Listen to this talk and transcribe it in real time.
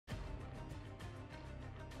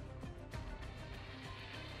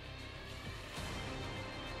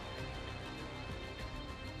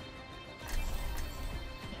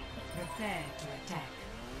Prepare to attack.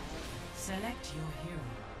 Select your hero.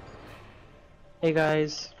 Hey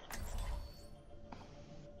guys.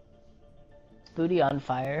 Booty on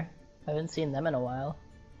fire. I haven't seen them in a while.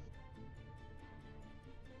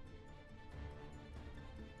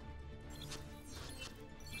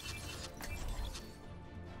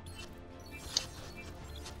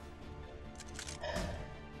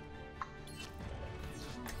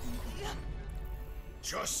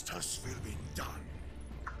 Justice will be done.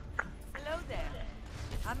 Hello there.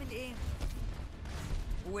 I'm in.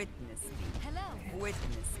 Witness me. Hello.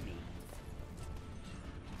 Witness me.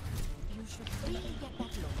 You should really get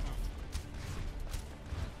that looked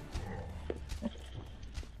at.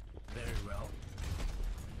 Very well.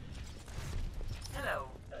 Hello.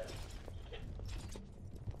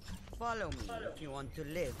 Follow me if you want to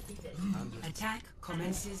live. Attack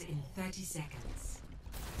commences in 30 seconds.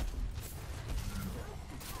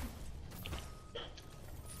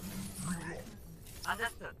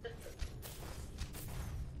 Understood.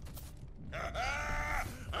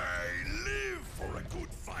 I live for a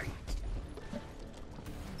good fight.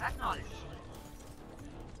 Acknowledge.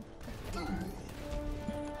 5,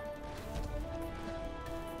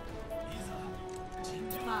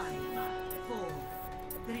 4,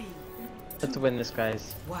 3, Let's win this,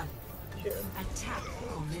 guys. 1. Attack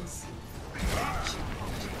commencing.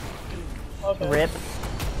 Okay. Rip.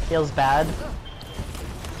 Feels bad.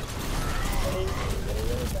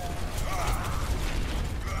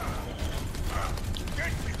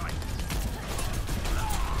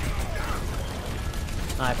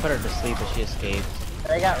 Oh, I put her to sleep, but she escaped.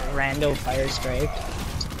 I got rando fire strike.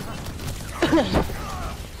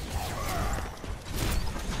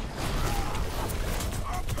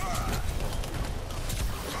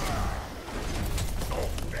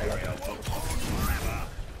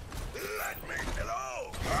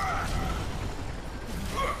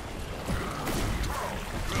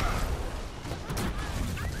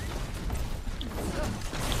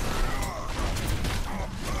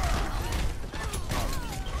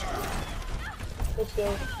 Let's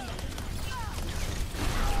go.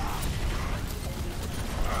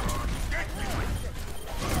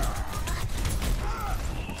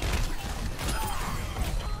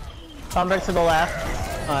 Sombra to the left.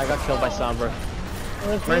 Oh, I got killed by Sombra.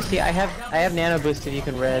 Mercy, I have nano boost if you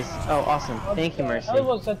can res. Oh, awesome. Thank you, Mercy. That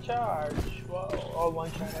was a charge. Wow. Oh,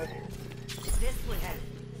 one charge. This will help.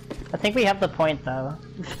 I think we have the point though.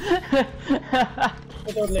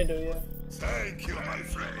 We totally do, yeah. Thank you, my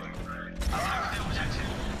friend.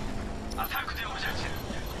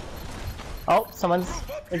 Oh,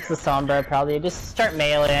 it's the Sombra probably. Just start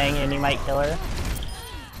meleeing and you might kill her.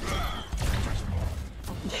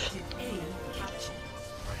 Objective A captured.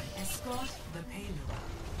 Escort the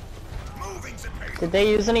payload. Moving the payload. Did they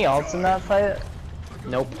use any ults in that fight?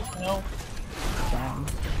 Nope. No, Damn.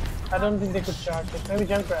 I don't think they could charge it. Maybe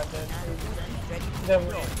Junkrat did. Them,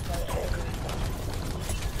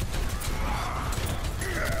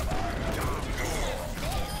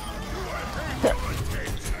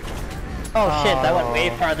 Oh shit, that went way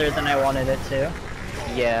farther than I wanted it to.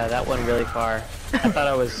 Yeah, that went really far. I thought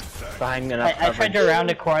I was behind enough I tried to round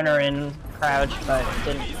a corner and crouch, but it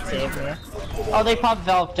didn't save me. Oh, they popped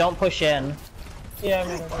Valk, don't push in. yeah,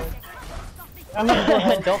 I'm not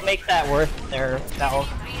going Don't make that worth their Valk.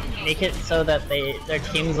 Make it so that their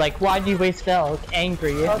team's like, why'd you waste Valk?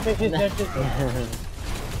 Angry. I'll take his dead.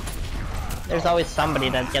 There's always somebody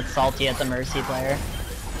that gets salty at the Mercy player.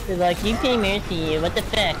 They're like, you play Mercy, what the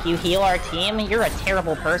fuck? You heal our team? You're a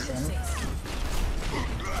terrible person.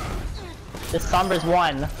 This Sombra's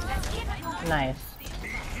won. Nice.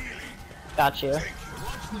 Got you.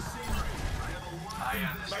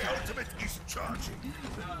 My ultimate is charging.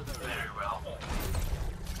 Very well.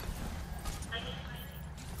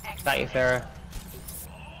 Got you, Farah.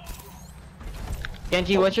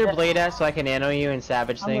 Genji, what's your blade at so I can nano you and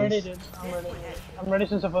savage I'm things? ready, dude. I'm ready. I'm ready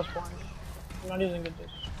since the first point. I'm not using it this.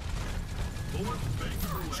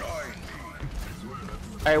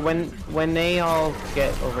 Alright, when they all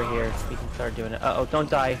get over here, we can start doing it. Uh-oh, don't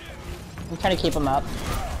die. I'm trying to keep them up.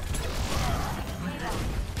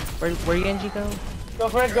 Where Genji go? Go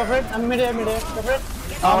for it, go for it. I'm mid-air, go for it.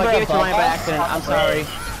 Oh, I Sombra gave it to above mine by us. accident. I'm sorry.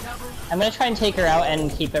 I'm gonna try and take her out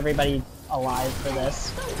and keep everybody alive for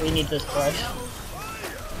this. We need this push.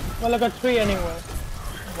 Well, I got 3 anyway.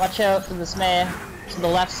 Watch out for this Mei. To the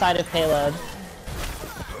left side of payload.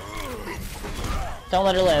 Don't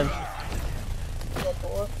let her live. Go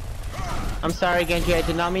for it. I'm sorry, Genji. I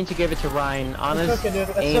did not mean to give it to Ryan. Ana's It's okay,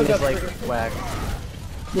 dude. I aim still is got like 3. whack.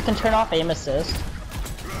 You can turn off aim assist.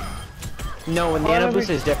 No, when nano boost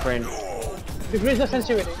is different. Decrease the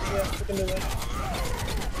sensitivity. Yeah, you can do that.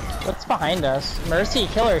 Let's behind us. Mercy,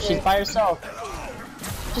 kill her. She's by herself.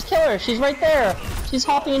 Just kill her. She's right there. She's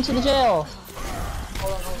hopping into the jail.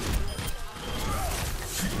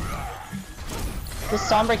 This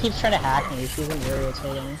Sombra keeps trying to hack me. She's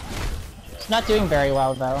irritating. She's not doing very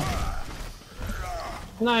well though.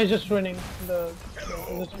 No, he's just winning. He's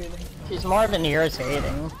just winning. She's more of an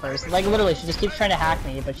irritating person. Like literally, she just keeps trying to hack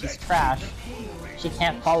me, but she's trash. She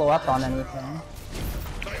can't follow up on anything.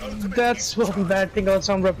 That's one bad thing about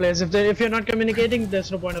Sombra players. If you're not communicating,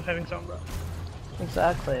 there's no point of having Sombra.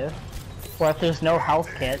 Exactly. Or if there's no health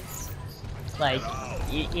kits, like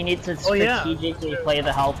you need to strategically play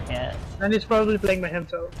the health kit. And he's probably playing by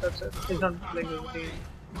himself. That's it. He's not playing with the team.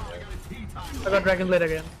 I got Dragon Blade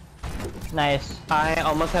again. Nice. I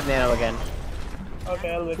almost have Nano again.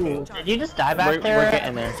 Okay, I'll wait for you. Did you just die back there? We're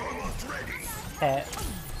getting there. Okay.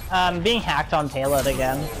 Being hacked on payload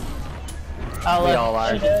again. Oh, We look, all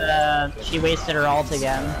are. she wasted her ult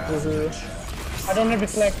again. I don't have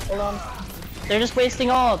deflect. Hold on. They're just wasting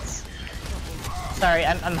ults. Sorry,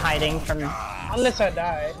 I'm hiding from. Unless I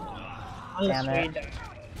die. Unless Damn we it. die.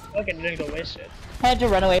 Okay, didn't go waste it. I had to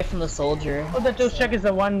run away from the soldier. Oh, the toast check is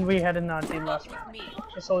the one we had in our team last match.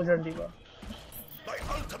 The soldier and Diva. My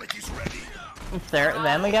ultimate is ready. It's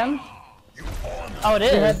them again? Oh, it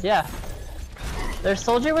is. Yeah. Their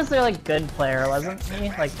soldier was their like good player, wasn't he?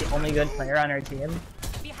 Like the only good player on our team.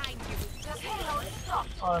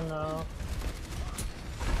 Oh no.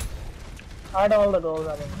 I had all the goals,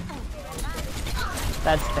 I think.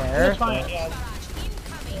 That's fair. It's fine, yeah.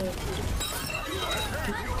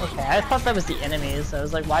 Okay, I thought that was the enemies. I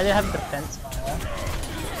was like, why do they have defense fire?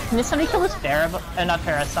 Can somebody kill this Pharah? Not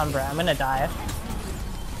Pharah, Sombra. I'm gonna die.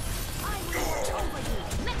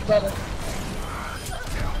 Brother.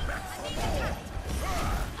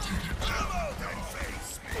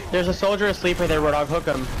 There's a soldier asleep right there, Roadhog. Hook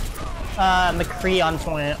him. McCree on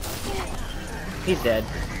point. He's dead.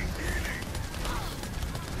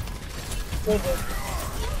 Good.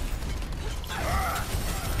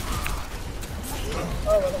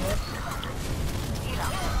 Oh, what a miss.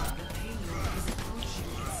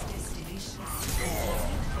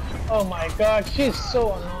 Oh my god, she's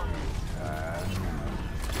so annoying.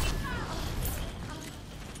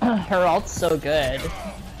 Her ult's so good.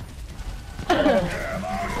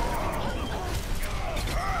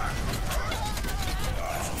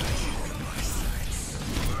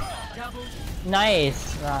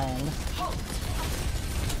 Nice, Ryan.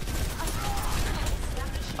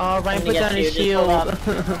 Oh, Ryan put down his shield.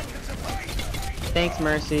 Thanks,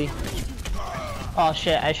 Mercy. Oh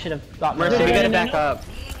shit, I should have got Mercy, we gotta back up.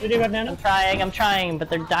 Did you got Nano? I'm trying, but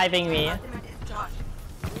they're diving me.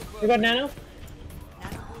 You got Nano?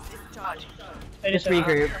 Just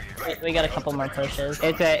regroup. We got a couple more pushes.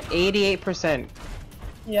 It's at 88%.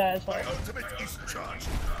 Yeah, it's fine. Ultimate is charged.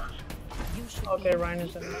 Okay, Ryan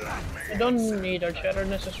is in. I don't need our shatter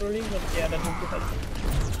necessarily, but yeah, that would be helpful.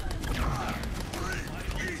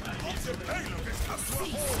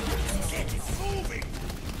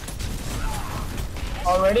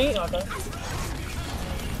 Already? Okay.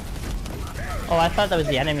 Oh, I thought that was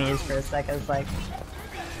the enemies for a sec. I was like,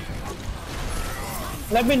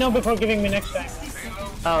 Let me know before giving me next time.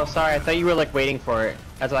 Oh, sorry. I thought you were like waiting for it.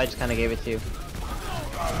 That's why I just kind of gave it to you.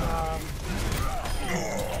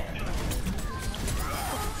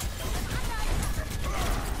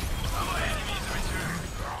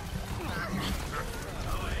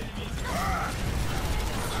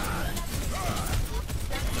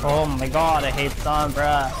 oh my god, I hate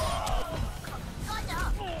Sombra.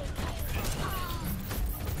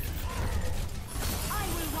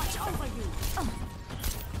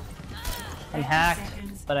 I'm hacked,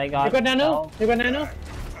 but I got. You got Nano? You got Nano?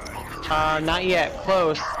 Not yet.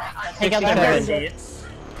 Close. Take out the 67.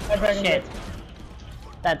 I Dragon Shit. Blade.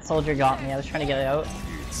 That soldier got me. I was trying to get it out.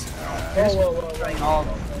 Whoa.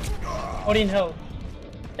 Oh, 14 health.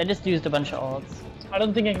 they just used a bunch of ults. I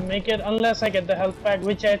don't think I can make it unless I get the health pack,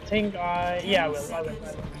 which I think yeah, I will.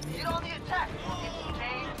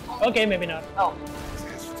 Okay, maybe not. Oh.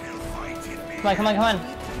 Come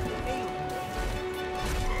on.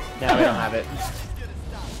 No, we don't have it.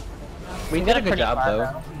 We did a good job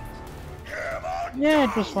though. Yeah,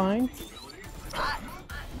 it was fine.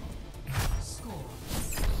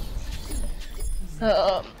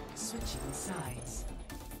 Switching sides.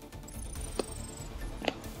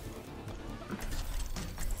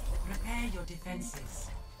 Prepare your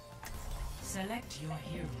defenses. Select your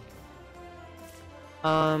hero.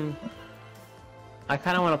 I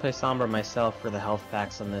kind of want to play Sombra myself for the health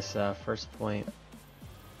packs on this first point.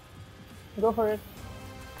 Go for it.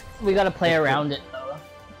 We gotta play around it though.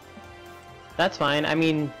 That's fine. I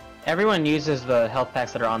mean, Everyone uses the health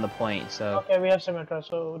packs that are on the point, so... Okay, we have Symmetra,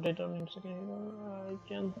 so they don't need to. I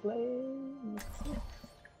can play.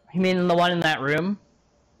 You mean the one in that room?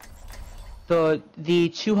 The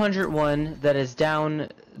 201 that is down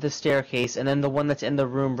the staircase, and then the one that's in the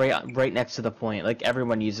room right next to the point. Like,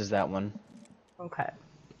 everyone uses that one. Okay.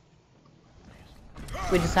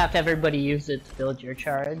 We just have to everybody use it to build your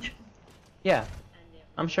charge. Yeah.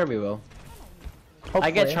 I'm sure we will. Hopefully.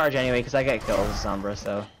 I get charge anyway, because I get kills with Sombra,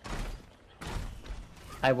 so...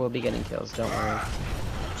 I will be getting kills, don't worry.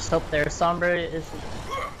 Just hope their Sombra is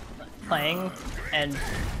playing, and...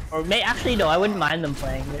 Or actually, no, I wouldn't mind them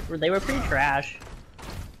playing. They were pretty trash.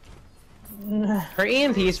 Her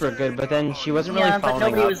EMPs were good, but then she wasn't really following up. Yeah, but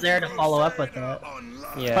nobody was there to follow up with it.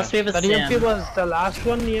 Yeah. Plus we have a That sim. EMP was the last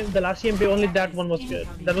one, the last EMP, only that one was good.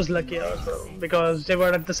 That was lucky also, because they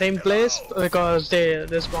were at the same place, because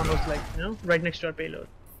this one was like, you know, right next to our payload.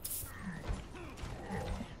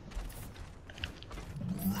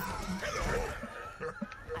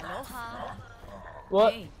 Aloha.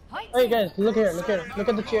 What? Hey, Hey guys, look here, look here, look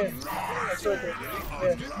at the chair. That's right here.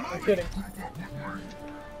 Here, I'm shooting.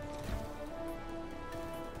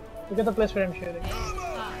 Look at the place where I'm shooting.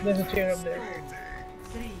 There's a chair up there.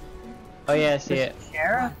 Oh yeah, I see it.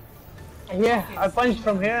 Shara? Yeah, I punched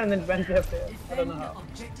from here and then went up there. I don't know how.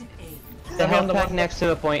 Objective A. The health pack next to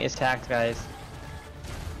the point is tacked, guys.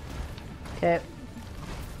 Okay.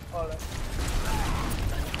 Alright.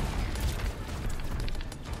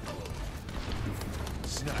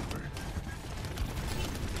 Sniper.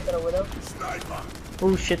 Got a widow. Sniper.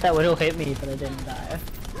 Oh shit, that widow hit me, but I didn't die.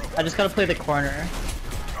 I just gotta play the corner.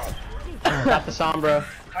 Got the Sombra.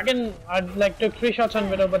 I'd like took 3 shots on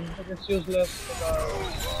widow, but it's useless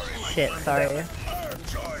because... Shit, sorry.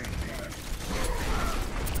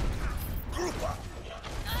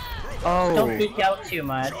 Oh, Don't freak out too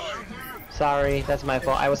much. sorry, that's my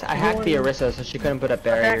fault. I hacked the Orisa, so she couldn't put up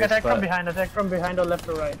barriers. Attack but... from behind or left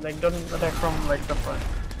or right. Like don't attack from like the front.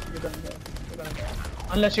 You're gonna go.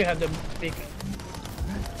 Unless you have the beacon.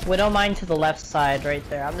 Widow mine to the left side right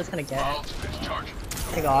there. I'm just gonna get it.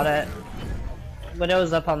 I got it.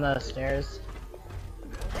 Widow's up on the stairs.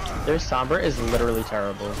 Their Sombra is literally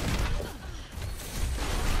terrible.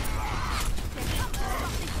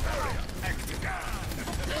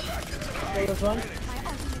 This one.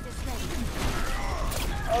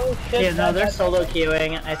 Oh shit. Yeah, no, they're solo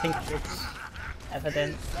queuing. I think it's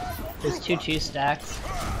evident. There's 2 stacks.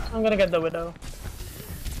 I'm gonna get the widow.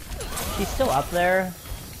 She's still up there.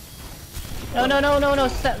 No, don't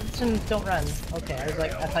run. Okay, I was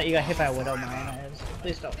like, I thought you got hit by a widow mine.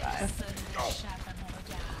 Please don't die.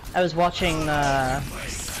 I was watching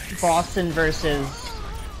Boston versus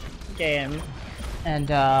game, and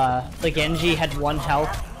the Genji had 1 health,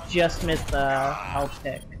 just missed the health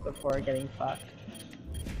pick before getting fucked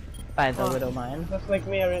by the widow mine. That's like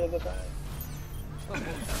me every other time.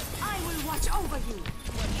 I will watch over you.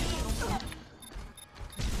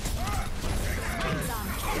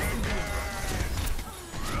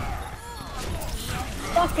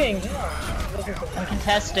 Fucking hell. I'm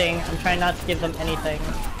contesting. I'm trying not to give them anything.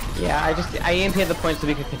 Yeah, I EMP at the point so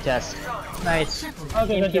we could contest. Nice.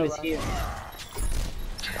 Okay, EMP good was job. huge.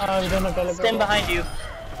 We don't have to Stand behind you.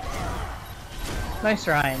 Nice,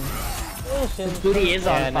 Ryan. Oh shit. Booty is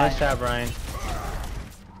Yeah, on fire. nice job, Ryan.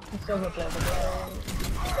 It's so much left.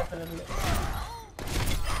 Definitely.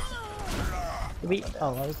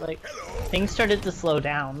 Oh, I was like, things started to slow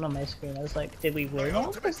down on my screen. I was like, did we win all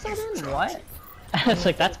of a sudden? What? I was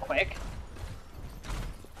like, that's quick.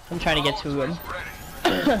 I'm trying to get to him.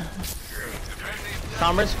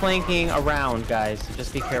 Sombra's flanking around, guys, so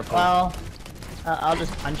just be careful. Well, I'll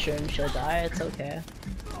just punch her and she'll die. It's okay.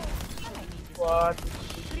 What?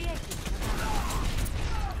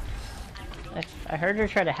 I heard her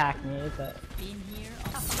try to hack me, but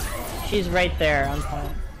she's right there on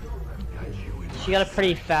point. She got a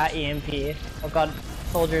pretty fat EMP. Oh god,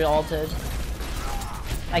 soldier ulted.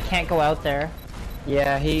 I can't go out there.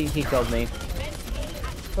 Yeah, he killed me.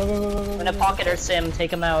 I'm gonna pocket her sim,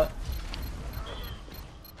 take him out.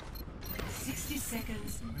 60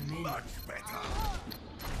 seconds remaining. Much better.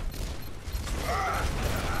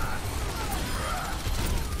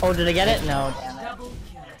 Oh, did I get it? No, damn it. Double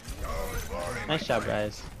kill. Nice job,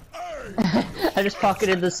 guys. I just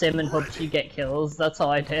pocketed the sim and hoped she'd get kills. That's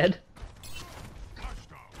all I did.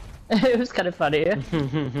 It was kind of funny.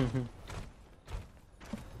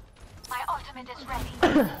 My ultimate is ready.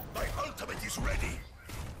 My ultimate is ready.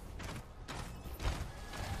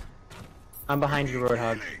 I'm behind you,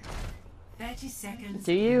 Roadhog. 30 seconds.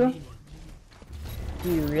 Do you? remaining.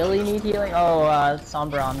 Do you really need healing? Oh,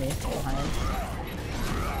 Sombra on me behind.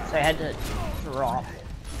 So I had to drop.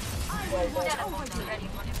 Teleporter ready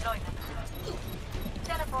for deployment.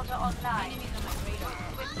 Teleporter online.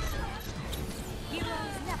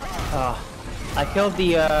 Oh, I killed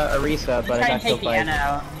the Orisa, but I Try got and take killed the by Ana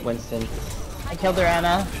out. Winston. I killed their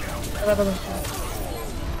Ana.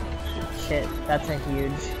 Shit, that's a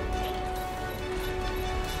huge.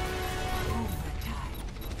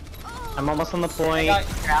 I'm almost on the I point. got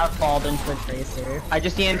crowdfalled into a tracer. I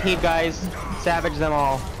just EMP'd, guys. Savage them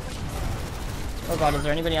all. Oh god, is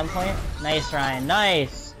there anybody on point? Nice, Ryan.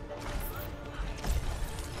 Nice!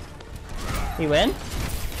 We win?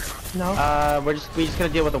 No. We just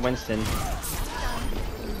gonna deal with the Winston.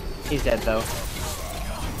 He's dead though.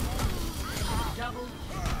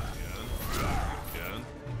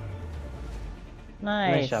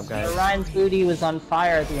 Nice. Nice job, guys. Ryan's booty was on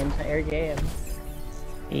fire the entire game.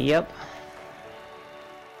 Yep.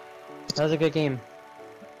 That was a good game.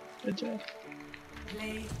 Good job.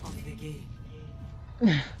 Play of the game.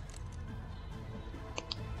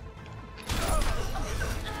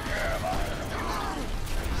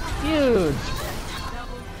 Huge!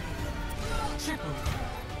 Triple.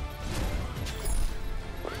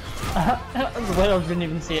 The Widow didn't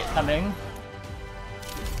even see it coming.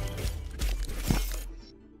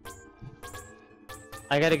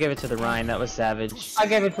 I gotta give it to the Rhine. That was savage. I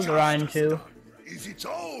gave it to the Ryan too. Is its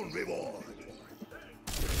own reward.